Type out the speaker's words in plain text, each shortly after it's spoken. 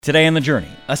Today on The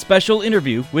Journey, a special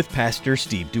interview with Pastor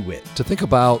Steve DeWitt. To think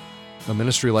about a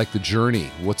ministry like The Journey,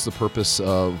 what's the purpose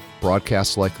of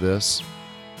broadcasts like this?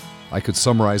 I could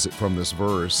summarize it from this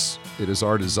verse. It is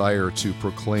our desire to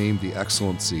proclaim the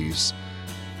excellencies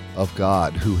of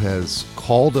God, who has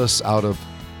called us out of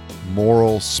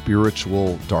moral,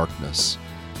 spiritual darkness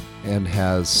and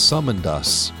has summoned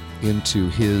us into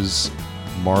His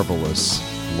marvelous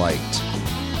light.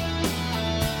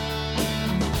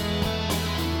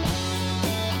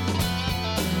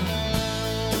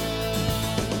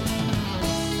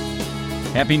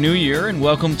 Happy New Year and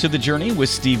welcome to The Journey with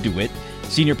Steve DeWitt,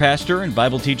 Senior Pastor and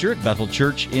Bible Teacher at Bethel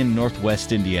Church in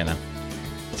Northwest Indiana.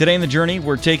 Today in The Journey,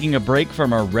 we're taking a break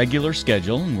from our regular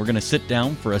schedule and we're going to sit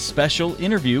down for a special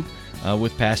interview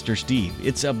with Pastor Steve.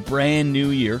 It's a brand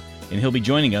new year and he'll be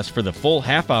joining us for the full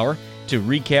half hour to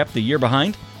recap the year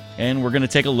behind, and we're going to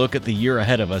take a look at the year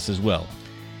ahead of us as well.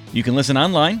 You can listen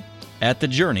online at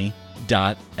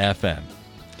thejourney.fm.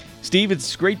 Steve,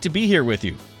 it's great to be here with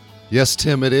you. Yes,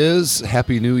 Tim, it is.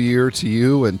 Happy New Year to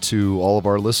you and to all of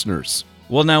our listeners.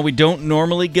 Well, now, we don't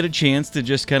normally get a chance to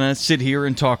just kind of sit here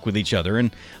and talk with each other,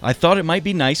 and I thought it might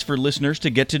be nice for listeners to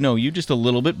get to know you just a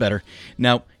little bit better.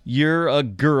 Now, you're a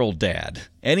girl dad.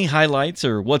 Any highlights,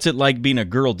 or what's it like being a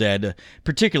girl dad,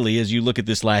 particularly as you look at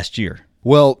this last year?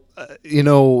 Well,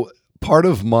 part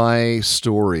of my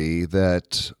story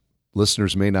that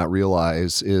listeners may not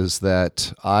realize is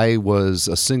that I was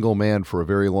a single man for a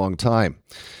very long time.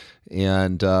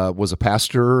 And was a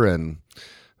pastor, and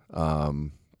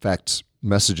in fact,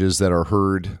 messages that are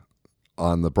heard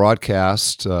on the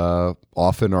broadcast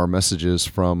often are messages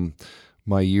from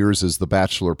my years as the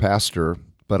bachelor pastor.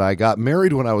 But I got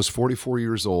married when I was 44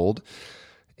 years old,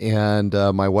 and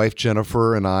my wife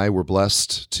Jennifer and I were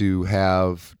blessed to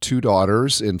have two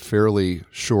daughters in fairly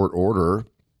short order.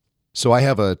 So I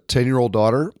have a 10-year-old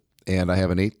daughter, and I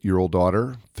have an 8-year-old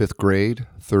daughter, 5th grade,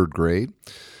 3rd grade.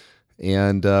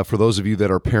 And for those of you that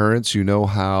are parents, you know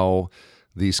how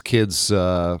these kids,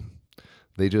 they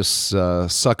just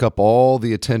suck up all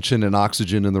the attention and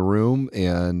oxygen in the room,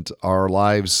 and our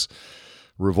lives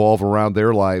revolve around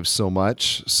their lives so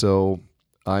much. So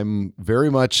I'm very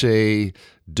much a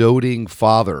doting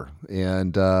father,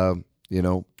 and,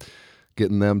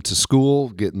 getting them to school,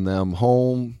 getting them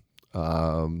home,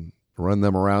 run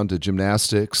them around to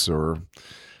gymnastics or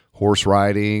horse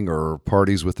riding or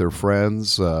parties with their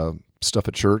friends, stuff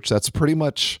at church. That's pretty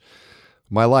much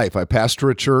my life. I pastor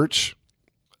a church.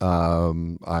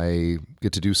 I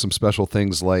get to do some special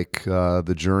things like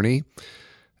The Journey.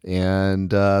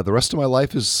 And the rest of my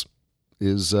life is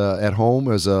at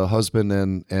home as a husband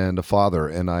and a father.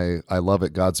 And I love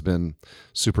it. God's been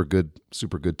super good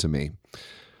to me.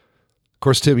 Of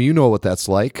course, Tim, you know what that's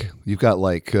like. You've got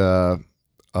like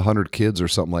 100 kids or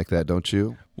something like that, don't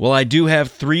you? Well, I do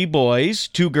have 3 boys,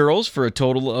 2 girls for a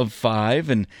total of 5,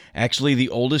 and actually the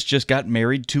oldest just got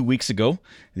married 2 weeks ago.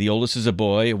 The oldest is a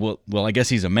boy. Well, I guess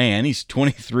he's a man. He's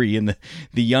 23, and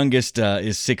the youngest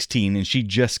is 16, and she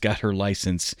just got her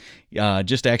license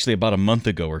just actually about a month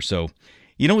ago or so.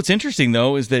 You know what's interesting,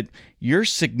 though, is that you're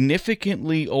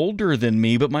significantly older than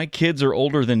me, but my kids are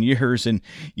older than yours, and,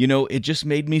 it just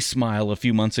made me smile a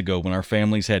few months ago when our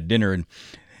families had dinner, and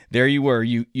there you were.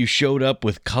 You showed up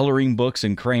with coloring books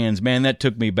and crayons. Man, that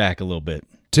took me back a little bit.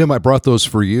 Tim, I brought those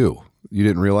for you. You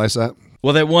didn't realize that?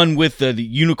 Well, that one with the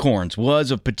unicorns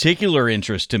was of particular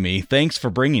interest to me. Thanks for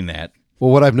bringing that.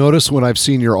 Well, what I've noticed when I've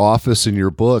seen your office and your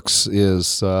books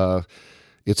is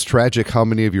it's tragic how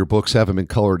many of your books haven't been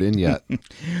colored in yet.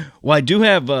 Well, I do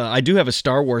have a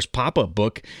Star Wars pop-up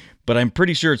book, but I'm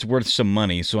pretty sure it's worth some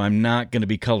money, so I'm not going to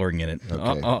be coloring in it.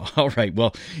 Okay. All right,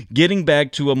 well, getting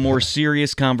back to a more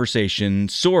serious conversation,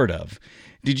 sort of.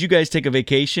 Did you guys take a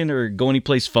vacation or go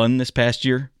anyplace fun this past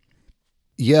year?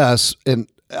 Yes, and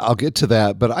I'll get to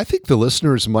that, but I think the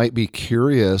listeners might be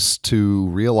curious to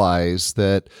realize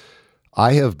that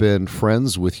I have been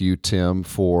friends with you, Tim,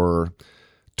 for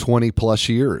 20 plus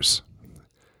years.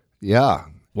 Yeah.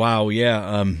 Wow,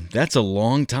 yeah, that's a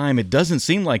long time. It doesn't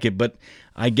seem like it, but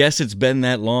I guess it's been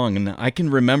that long, and I can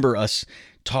remember us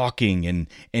talking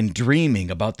and dreaming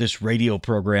about this radio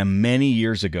program many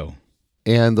years ago.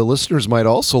 And the listeners might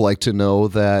also like to know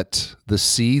that the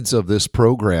seeds of this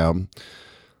program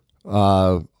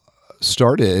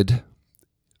started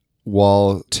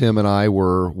while Tim and I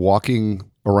were walking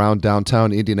around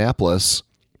downtown Indianapolis,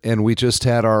 and we just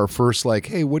had our first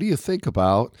hey, what do you think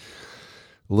about?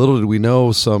 Little did we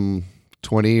know some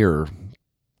 20 or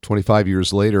 25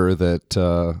 years later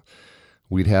that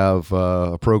we'd have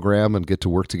a program and get to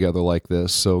work together like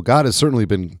this. So God has certainly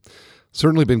been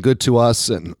certainly been good to us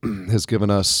and has given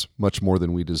us much more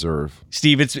than we deserve.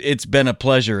 Steve, it's been a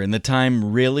pleasure, and the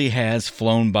time really has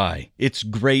flown by. It's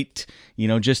great,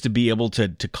 just to be able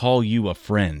to call you a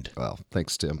friend. Well,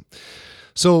 thanks, Tim.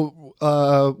 So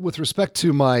with respect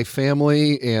to my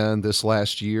family and this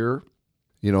last year,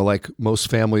 like most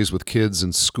families with kids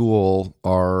in school,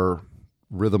 our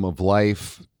rhythm of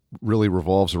life really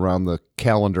revolves around the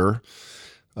calendar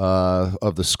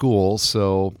of the school.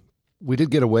 So we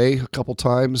did get away a couple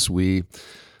times. We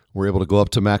were able to go up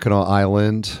to Mackinac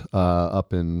Island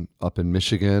up in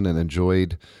Michigan and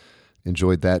enjoyed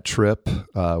that trip.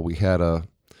 We had a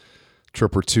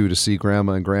trip or two to see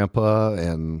Grandma and Grandpa,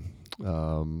 and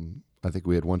I think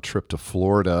we had one trip to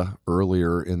Florida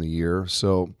earlier in the year.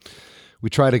 So we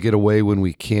try to get away when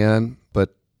we can,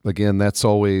 but again, that's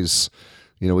always,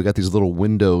 we got these little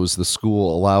windows the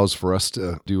school allows for us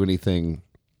to do anything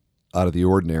out of the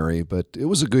ordinary. But it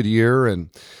was a good year, and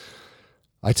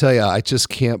I tell you, I just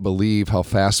can't believe how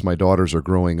fast my daughters are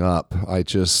growing up.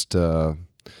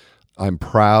 I'm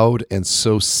proud and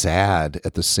so sad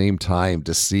at the same time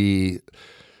to see.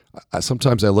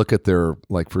 Sometimes I look at their,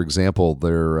 like, for example,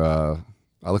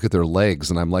 I look at their legs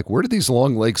and I'm like, where did these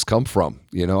long legs come from?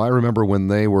 I remember when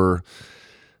they were,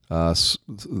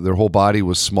 their whole body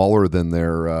was smaller than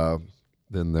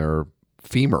their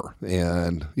femur.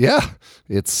 And yeah,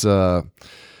 it's a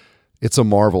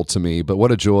marvel to me, but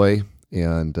what a joy.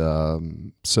 And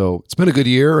so it's been a good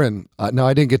year. And now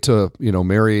I didn't get to,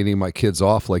 marry any of my kids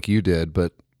off like you did,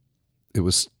 but it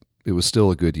was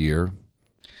still a good year.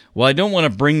 Well, I don't want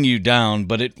to bring you down,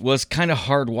 but it was kind of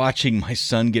hard watching my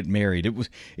son get married.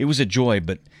 It was a joy,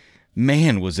 but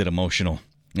man, was it emotional.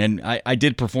 And I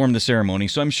did perform the ceremony,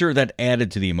 so I'm sure that added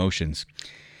to the emotions.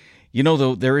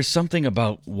 Though, there is something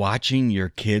about watching your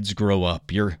kids grow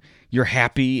up. You're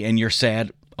happy and you're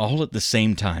sad all at the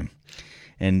same time.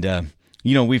 And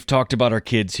we've talked about our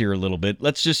kids here a little bit.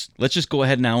 Let's just go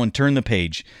ahead now and turn the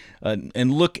page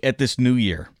and look at this new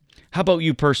year. How about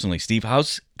you personally, Steve?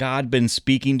 How's God been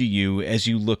speaking to you as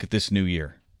you look at this new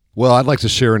year? Well, I'd like to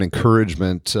share an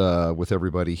encouragement with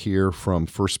everybody here from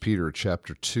 1 Peter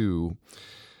chapter 2.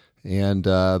 And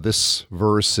this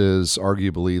verse is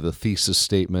arguably the thesis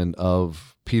statement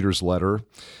of Peter's letter.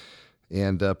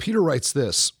 And Peter writes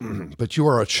this, "But you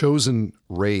are a chosen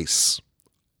race,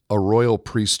 a royal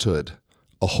priesthood,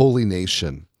 a holy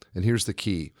nation." And here's the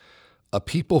key: a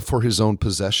people for his own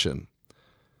possession,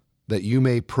 that you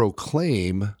may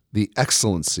proclaim the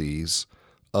excellencies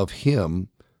of him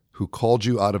who called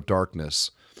you out of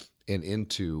darkness and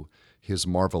into his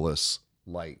marvelous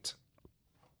light.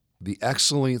 The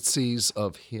excellencies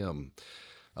of him.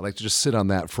 I'd like to just sit on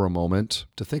that for a moment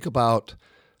to think about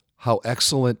how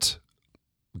excellent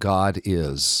God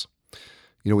is.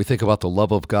 We think about the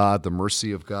love of God, the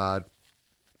mercy of God,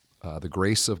 the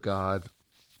grace of God.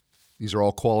 These are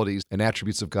all qualities and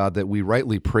attributes of God that we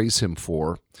rightly praise him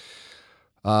for.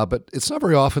 But it's not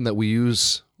very often that we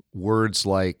use words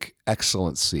like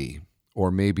excellency or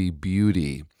maybe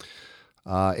beauty.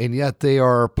 And yet they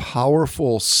are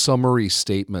powerful summary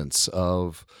statements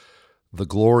of the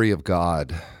glory of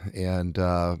God. And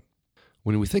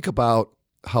when we think about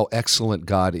how excellent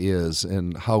God is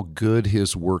and how good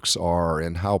his works are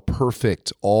and how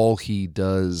perfect all he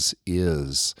does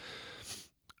is,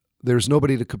 there's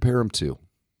nobody to compare him to.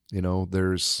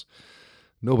 There's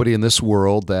nobody in this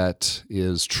world that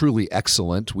is truly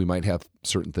excellent. We might have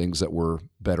certain things that we're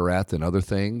better at than other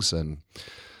things, and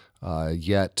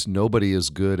yet nobody is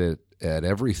good at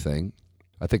everything.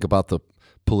 I think about the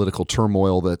political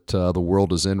turmoil that the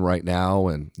world is in right now,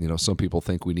 and some people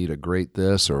think we need a great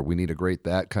this or we need a great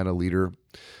that kind of leader.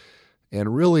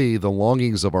 And really, the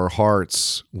longings of our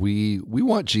hearts, we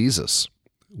want Jesus.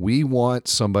 We want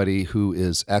somebody who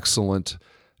is excellent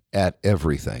at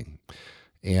everything.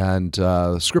 And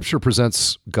Scripture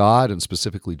presents God, and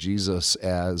specifically Jesus,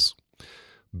 as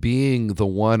being the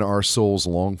one our souls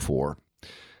long for.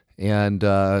 And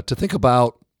to think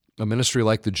about a ministry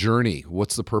like The Journey,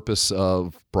 what's the purpose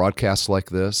of broadcasts like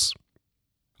this?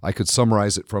 I could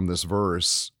summarize it from this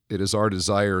verse. It is our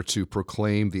desire to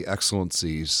proclaim the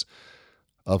excellencies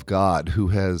of God, who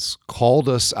has called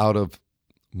us out of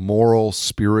moral,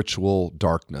 spiritual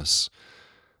darkness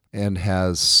and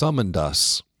has summoned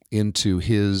us into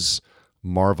his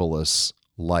marvelous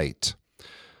light.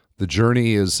 The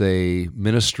Journey is a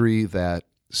ministry that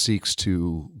seeks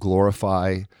to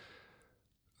glorify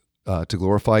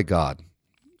God.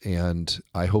 And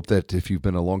I hope that if you've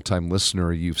been a longtime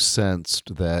listener, you've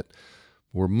sensed that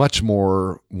we're much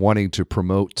more wanting to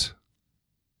promote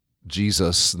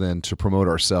Jesus than to promote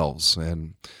ourselves.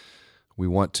 And We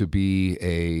want to be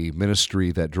a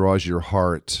ministry that draws your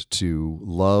heart to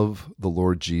love the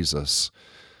Lord Jesus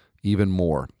even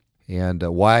more. And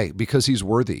why? Because he's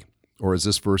worthy. Or as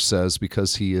this verse says,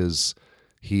 because he is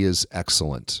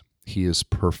excellent. He is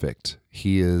perfect.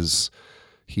 He is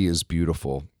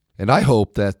beautiful. And I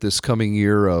hope that this coming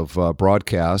year of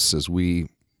broadcasts, as we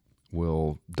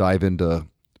will dive into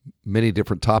many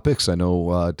different topics, I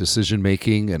know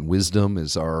decision-making and wisdom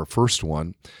is our first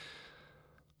one.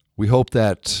 We hope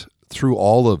that through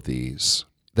all of these,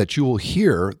 that you will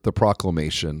hear the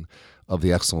proclamation of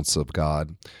the excellence of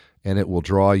God, and it will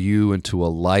draw you into a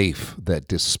life that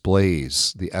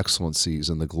displays the excellencies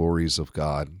and the glories of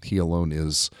God. He alone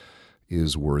is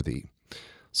worthy.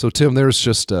 So, Tim, there's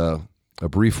just a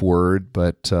brief word,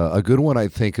 but a good one, I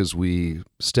think, as we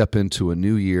step into a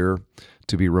new year,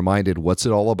 to be reminded what's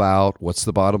it all about, what's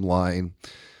the bottom line,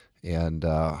 and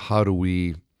how do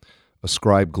we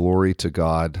ascribe glory to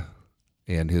God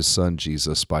and his Son,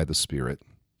 Jesus, by the Spirit.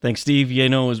 Thanks, Steve.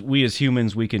 As we as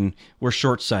humans, we're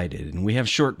short-sighted, and we have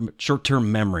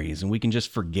short-term memories, and we can just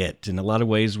forget. In a lot of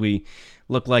ways, we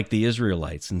look like the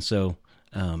Israelites, and so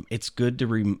it's good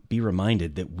to be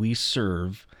reminded that we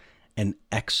serve an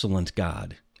excellent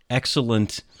God.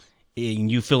 Excellent,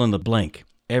 you fill in the blank,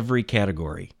 every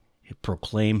category.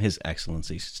 Proclaim his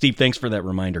excellencies. Steve, thanks for that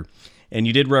reminder. And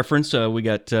you did reference, we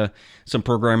got some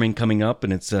programming coming up,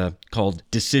 and it's called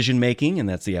Decision Making, and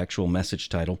that's the actual message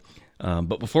title.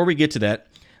 But before we get to that,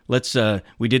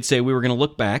 we did say we were going to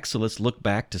look back, so let's look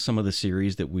back to some of the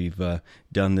series that we've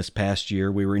done this past year.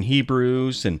 We were in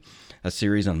Hebrews, and a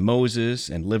series on Moses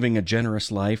and living a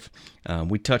generous life.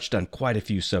 We touched on quite a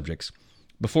few subjects.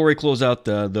 Before we close out,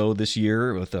 though, this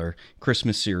year with our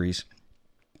Christmas series,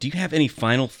 do you have any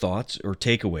final thoughts or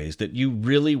takeaways that you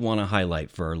really want to highlight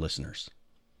for our listeners?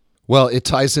 Well, it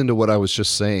ties into what I was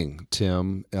just saying,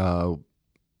 Tim.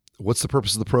 What's the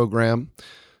purpose of the program?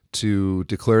 To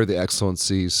declare the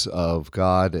excellencies of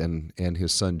God and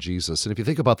his Son, Jesus. And if you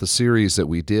think about the series that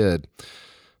we did,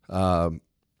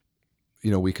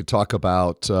 we could talk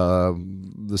about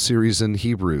the series in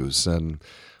Hebrews. And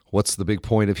what's the big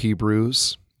point of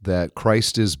Hebrews? That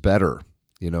Christ is better.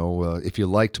 If you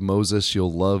liked Moses,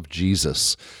 you'll love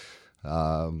Jesus.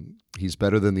 He's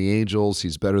better than the angels.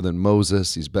 He's better than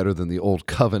Moses. He's better than the old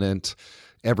covenant.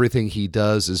 Everything he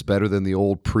does is better than the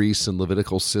old priests and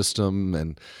Levitical system.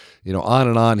 And, on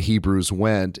and on Hebrews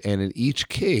went. And in each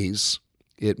case,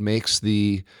 it makes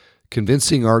the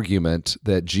convincing argument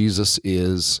that Jesus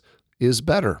is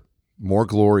better, more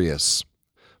glorious,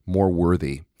 more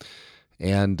worthy.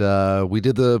 And we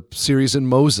did the series in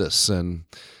Moses, and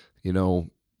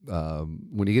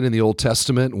when you get in the Old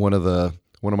Testament, one of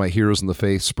my heroes in the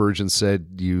faith, Spurgeon, said,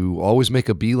 you always make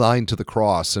a beeline to the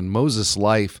cross. And Moses'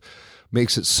 life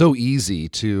makes it so easy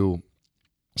to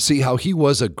see how he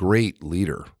was a great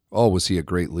leader. Oh, was he a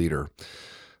great leader?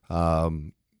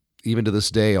 Even to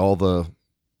this day, all the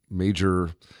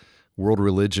major world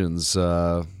religions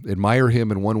admire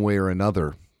him in one way or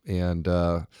another. And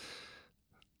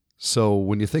so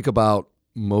when you think about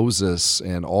Moses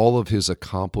and all of his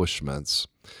accomplishments,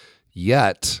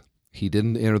 yet he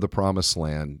didn't enter the promised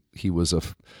land. He was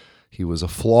a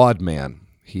flawed man.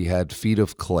 He had feet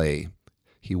of clay.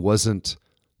 He wasn't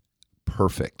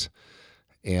perfect.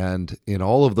 And in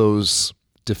all of those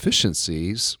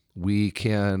deficiencies, we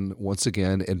can once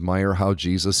again admire how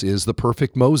Jesus is the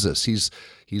perfect Moses. He's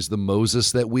the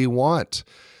Moses that we want.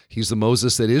 He's the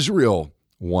Moses that Israel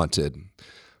wanted.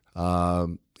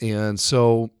 And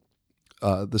so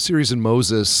the series in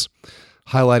Moses,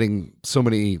 highlighting so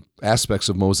many aspects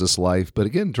of Moses' life, but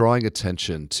again, drawing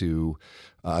attention to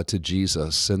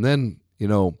Jesus. And then,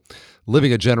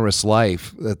 living a generous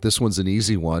life, that this one's an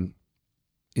easy one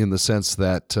in the sense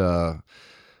that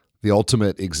the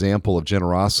ultimate example of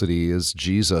generosity is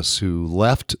Jesus, who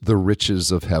left the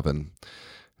riches of heaven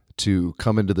to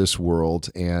come into this world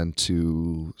and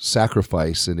to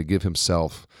sacrifice and to give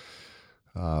himself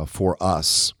for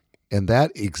us. And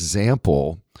that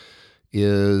example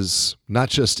is not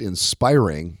just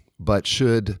inspiring, but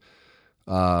should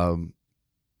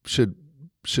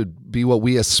be what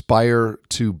we aspire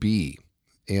to be.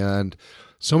 And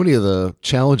so many of the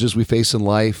challenges we face in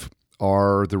life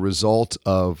are the result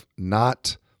of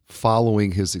not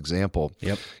following his example.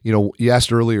 Yep. You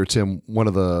asked earlier, Tim, one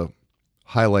of the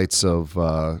highlights of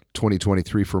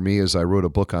 2023 for me is I wrote a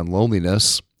book on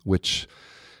loneliness, which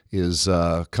is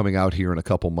coming out here in a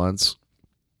couple months.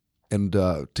 And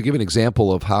to give an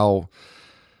example of how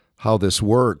this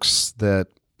works, that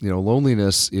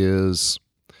loneliness is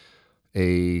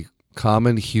a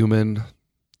common human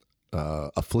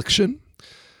affliction.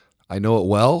 I know it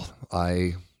well.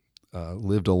 I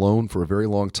lived alone for a very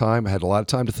long time. I had a lot of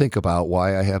time to think about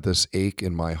why I have this ache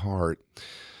in my heart.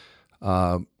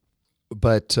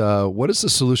 But what is the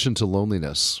solution to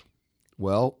loneliness?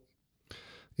 Well,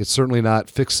 it's certainly not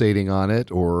fixating on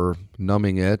it or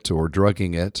numbing it or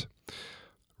drugging it.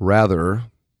 Rather,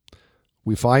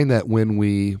 we find that when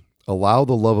we allow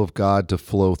the love of God to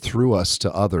flow through us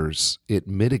to others, it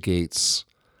mitigates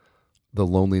the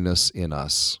loneliness in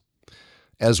us.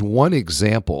 As one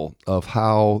example of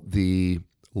how the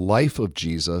life of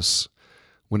Jesus,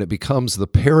 when it becomes the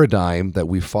paradigm that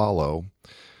we follow,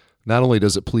 not only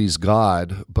does it please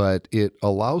God, but it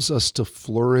allows us to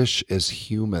flourish as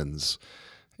humans.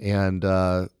 And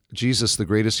Jesus, the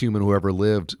greatest human who ever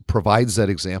lived, provides that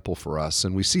example for us.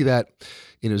 And we see that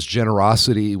in his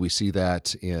generosity. We see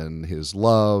that in his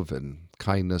love and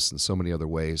kindness and so many other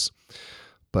ways.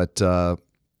 But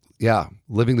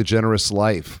living the generous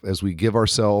life as we give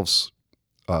ourselves,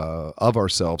 of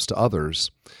ourselves to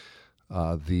others,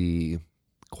 the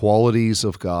qualities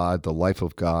of God, the life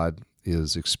of God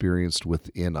is experienced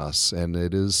within us, and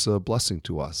it is a blessing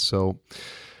to us. So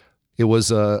it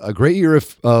was a great year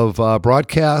of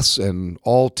broadcasts and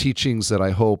all teachings that I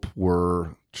hope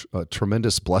were a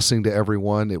tremendous blessing to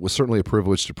everyone. It was certainly a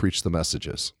privilege to preach the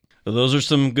messages. Well, those are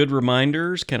some good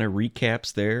reminders, kind of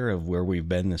recaps there of where we've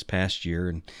been this past year.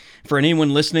 And for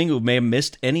anyone listening who may have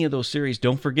missed any of those series,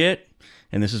 don't forget,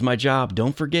 and this is my job,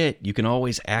 don't forget, you can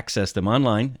always access them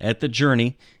online at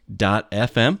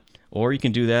thejourney.fm, or you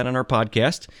can do that on our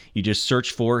podcast. You just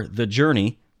search for The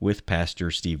Journey with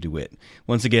Pastor Steve DeWitt.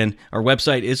 Once again, our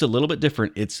website is a little bit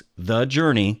different. It's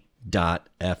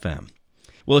thejourney.fm.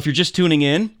 Well, if you're just tuning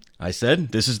in, I said,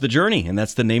 this is The Journey, and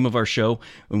that's the name of our show.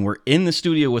 And we're in the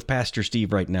studio with Pastor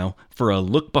Steve right now for a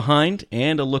look behind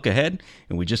and a look ahead.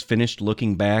 And we just finished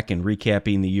looking back and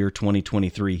recapping the year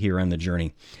 2023 here on The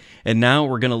Journey. And now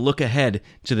we're going to look ahead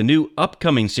to the new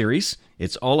upcoming series.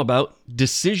 It's all about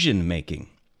decision making.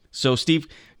 So, Steve,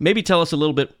 maybe tell us a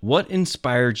little bit what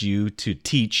inspired you to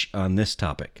teach on this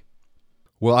topic.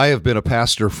 Well, I have been a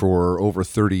pastor for over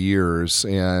 30 years,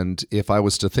 and if I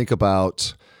was to think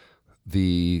about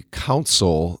the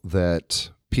counsel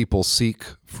that people seek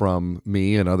from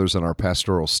me and others on our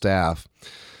pastoral staff,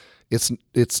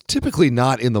 it's typically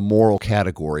not in the moral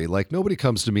category. Like, nobody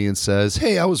comes to me and says,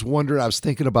 hey, I was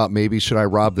thinking about maybe should I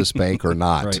rob this bank or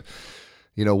not? Right.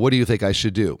 What do you think I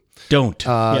should do? Don't.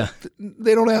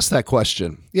 They don't ask that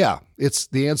question. Yeah,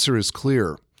 the answer is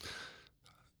clear.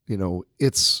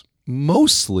 It's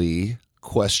mostly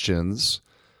questions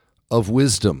of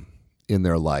wisdom in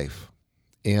their life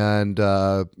and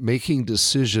making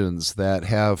decisions that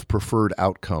have preferred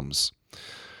outcomes.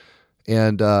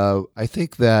 And I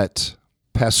think that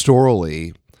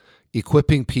pastorally,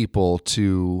 equipping people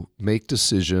to make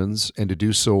decisions and to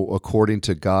do so according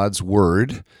to God's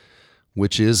word,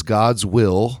 which is God's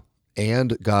will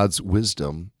and God's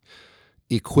wisdom,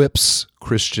 equips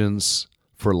Christians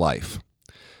for life.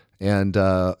 And,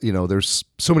 there's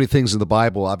so many things in the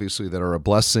Bible, obviously, that are a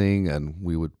blessing, and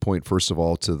we would point, first of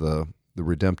all, to the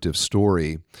redemptive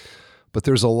story. But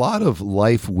there's a lot of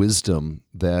life wisdom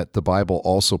that the Bible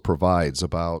also provides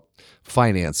about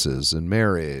finances and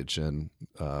marriage and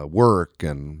work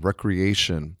and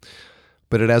recreation.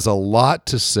 But it has a lot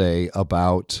to say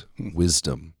about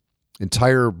wisdom.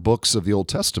 Entire books of the Old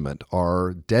Testament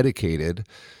are dedicated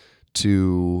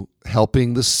to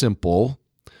helping the simple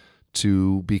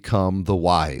to become the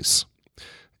wise.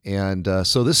 And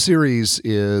so this series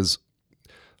is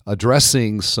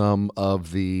addressing some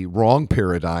of the wrong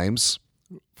paradigms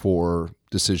for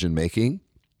decision making,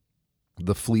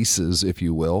 the fleeces, if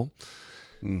you will,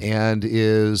 and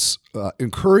is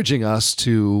encouraging us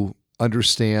to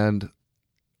understand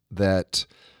that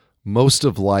most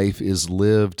of life is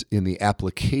lived in the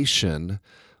application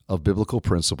of biblical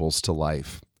principles to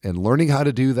life. And learning how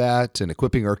to do that and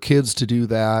equipping our kids to do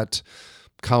that,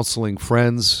 counseling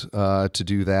friends to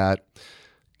do that,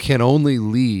 can only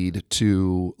lead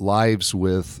to lives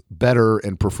with better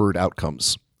and preferred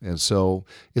outcomes. And so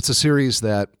it's a series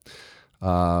that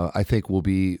I think will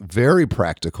be very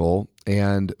practical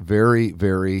and very,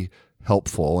 very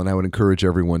helpful. And I would encourage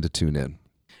everyone to tune in.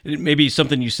 Maybe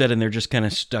something you said in there just kind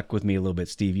of stuck with me a little bit,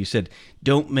 Steve. You said,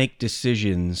 don't make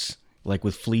decisions like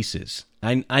with fleeces.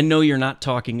 I know you're not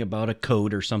talking about a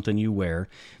coat or something you wear,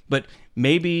 but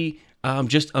maybe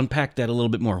just unpack that a little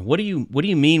bit more. What do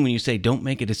you mean when you say don't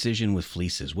make a decision with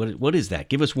fleeces? What is that?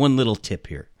 Give us one little tip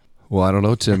here. Well, I don't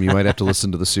know, Tim. You might have to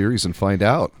listen to the series and find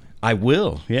out. I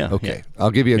will. Yeah. Okay. Yeah.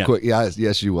 I'll give you a quick.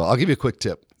 Yes, you will. I'll give you a quick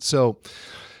tip. So,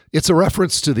 it's a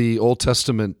reference to the Old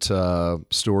Testament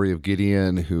story of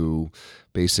Gideon, who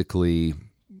basically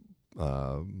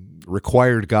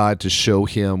required God to show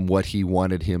him what he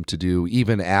wanted him to do,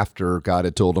 even after God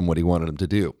had told him what he wanted him to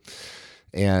do.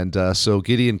 And so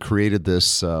Gideon created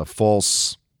this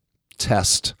false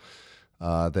test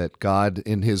that God,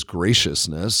 in his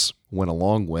graciousness, went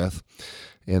along with.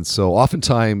 And so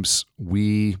oftentimes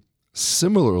we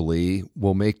similarly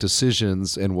will make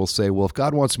decisions and we'll say, well, if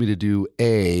God wants me to do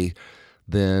A,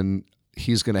 then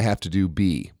he's going to have to do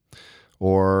B.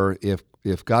 Or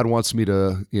if God wants me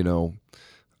to,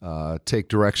 take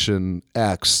direction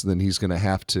X, then he's going to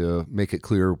have to make it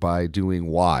clear by doing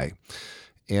Y.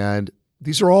 And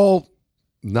these are all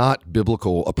not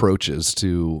biblical approaches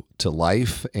to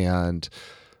life. And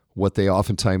what they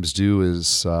oftentimes do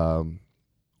is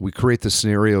we create the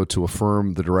scenario to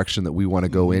affirm the direction that we want to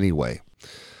go anyway.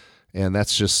 And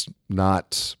that's just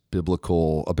not a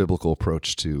biblical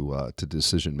approach to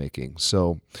decision making.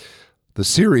 So the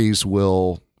series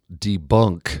will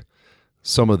debunk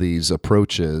some of these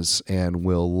approaches and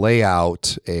will lay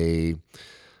out a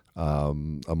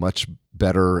much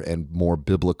better and more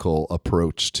biblical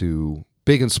approach to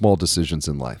big and small decisions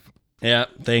in life. Yeah,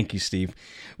 thank you, Steve.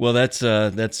 Well, that's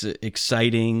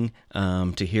exciting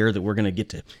to hear that we're going to get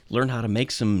to learn how to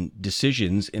make some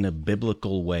decisions in a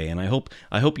biblical way, and I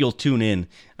hope you'll tune in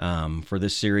for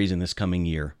this series in this coming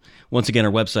year. Once again,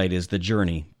 our website is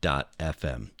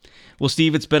thejourney.fm. Well,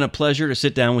 Steve, it's been a pleasure to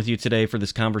sit down with you today for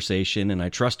this conversation, and I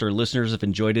trust our listeners have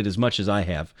enjoyed it as much as I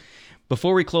have.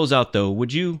 Before we close out, though,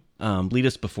 would you lead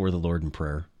us before the Lord in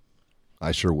prayer?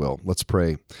 I sure will. Let's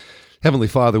pray. Heavenly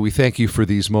Father, we thank you for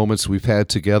these moments we've had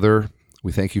together.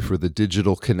 We thank you for the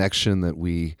digital connection that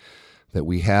we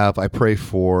have. I pray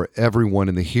for everyone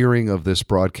in the hearing of this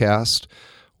broadcast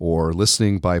or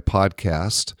listening by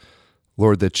podcast,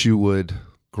 Lord, that you would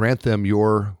grant them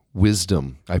your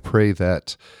wisdom. I pray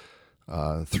that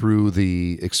through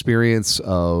the experience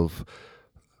of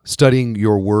studying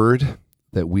your word,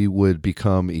 that we would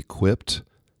become equipped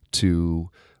to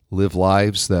live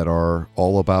lives that are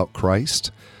all about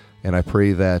Christ. And I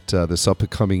pray that this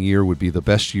upcoming year would be the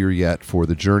best year yet for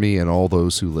the journey and all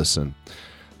those who listen.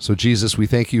 So, Jesus, we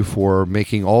thank you for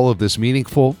making all of this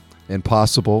meaningful and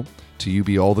possible. To you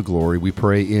be all the glory. We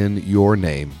pray in your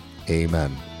name.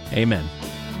 Amen. Amen.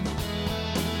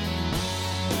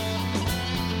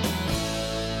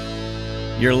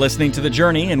 You're listening to The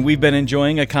Journey, and we've been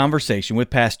enjoying a conversation with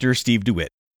Pastor Steve DeWitt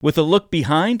with a look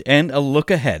behind and a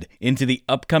look ahead into the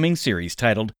upcoming series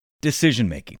titled Decision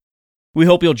Making. We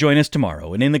hope you'll join us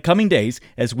tomorrow and in the coming days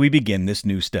as we begin this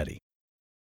new study.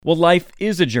 Well, life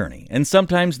is a journey, and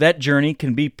sometimes that journey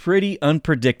can be pretty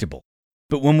unpredictable.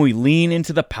 But when we lean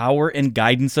into the power and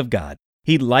guidance of God,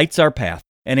 He lights our path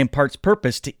and imparts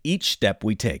purpose to each step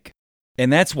we take. And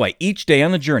that's why each day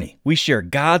on the journey, we share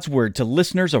God's Word to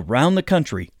listeners around the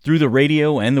country through the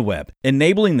radio and the web,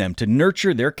 enabling them to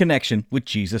nurture their connection with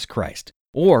Jesus Christ,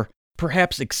 or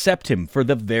perhaps accept Him for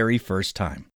the very first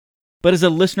time. But as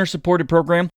a listener-supported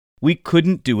program, we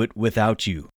couldn't do it without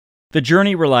you. The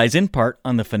journey relies in part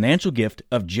on the financial gift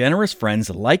of generous friends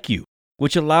like you,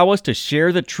 which allow us to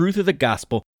share the truth of the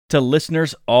gospel to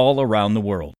listeners all around the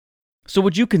world. So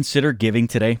would you consider giving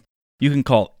today? You can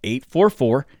call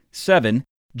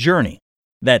 844-7-JOURNEY.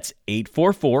 That's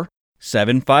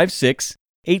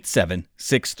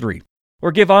 844-756-8763.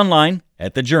 Or give online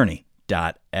at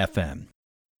thejourney.fm.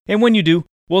 And when you do,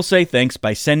 we'll say thanks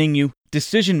by sending you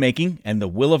Decision Making and the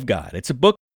Will of God. It's a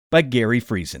book by Gary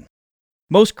Friesen.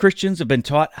 Most Christians have been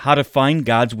taught how to find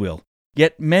God's will,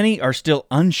 yet many are still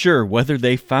unsure whether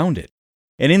they found it.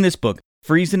 And in this book,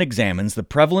 Friesen examines the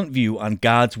prevalent view on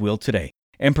God's will today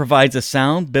and provides a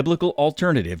sound biblical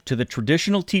alternative to the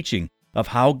traditional teaching of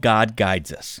how God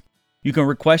guides us. You can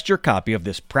request your copy of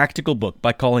this practical book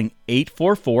by calling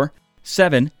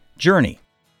 844-7-JOURNEY.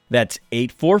 That's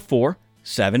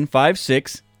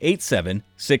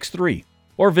 844-756-8763.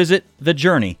 Or visit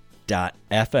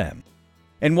thejourney.fm.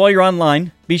 And while you're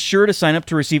online, be sure to sign up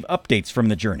to receive updates from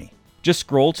The Journey. Just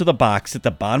scroll to the box at the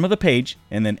bottom of the page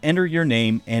and then enter your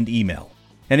name and email.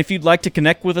 And if you'd like to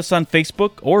connect with us on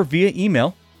Facebook or via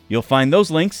email, you'll find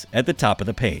those links at the top of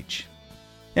the page.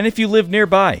 And if you live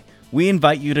nearby, we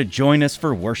invite you to join us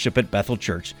for worship at Bethel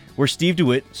Church, where Steve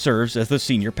DeWitt serves as the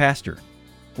senior pastor.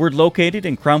 We're located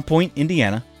in Crown Point,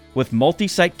 Indiana, with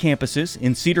multi-site campuses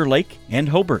in Cedar Lake and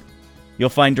Hobart. You'll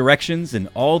find directions and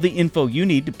all the info you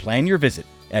need to plan your visit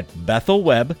at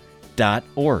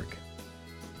bethelweb.org.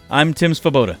 I'm Tim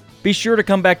Svoboda. Be sure to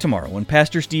come back tomorrow when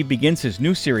Pastor Steve begins his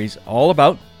new series all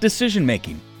about decision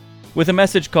making with a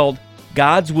message called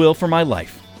God's Will for My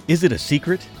Life. Is it a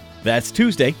secret? That's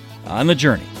Tuesday on The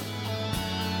Journey.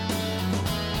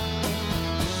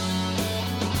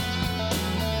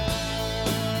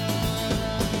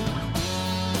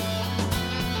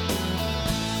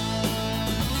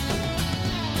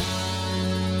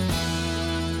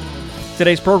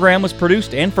 Today's program was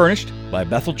produced and furnished by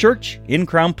Bethel Church in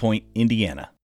Crown Point, Indiana.